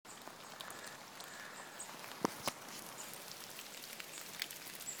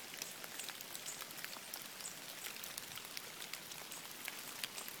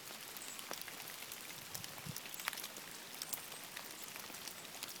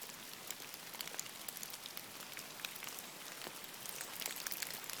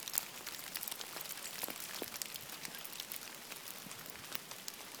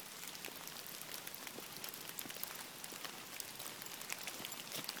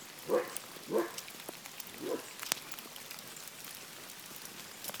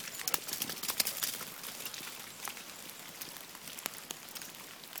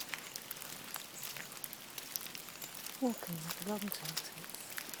walking at the long chances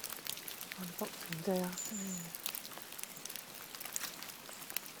on Boxing Day afternoon.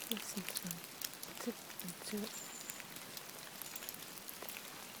 Listen to them tip and chirp.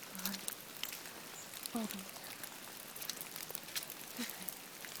 My body dipping,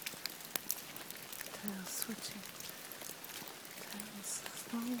 tails switching, tails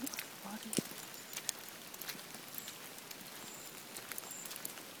as long as the body.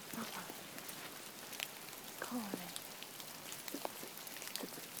 Colony.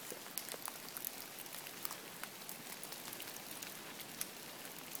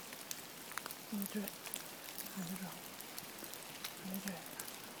 And the drip, and the roll, and the drip.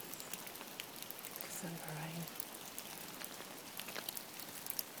 December rain.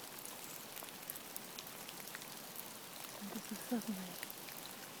 And this is suddenly,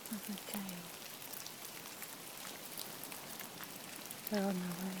 as they came, they're on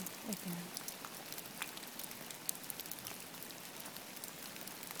their way again.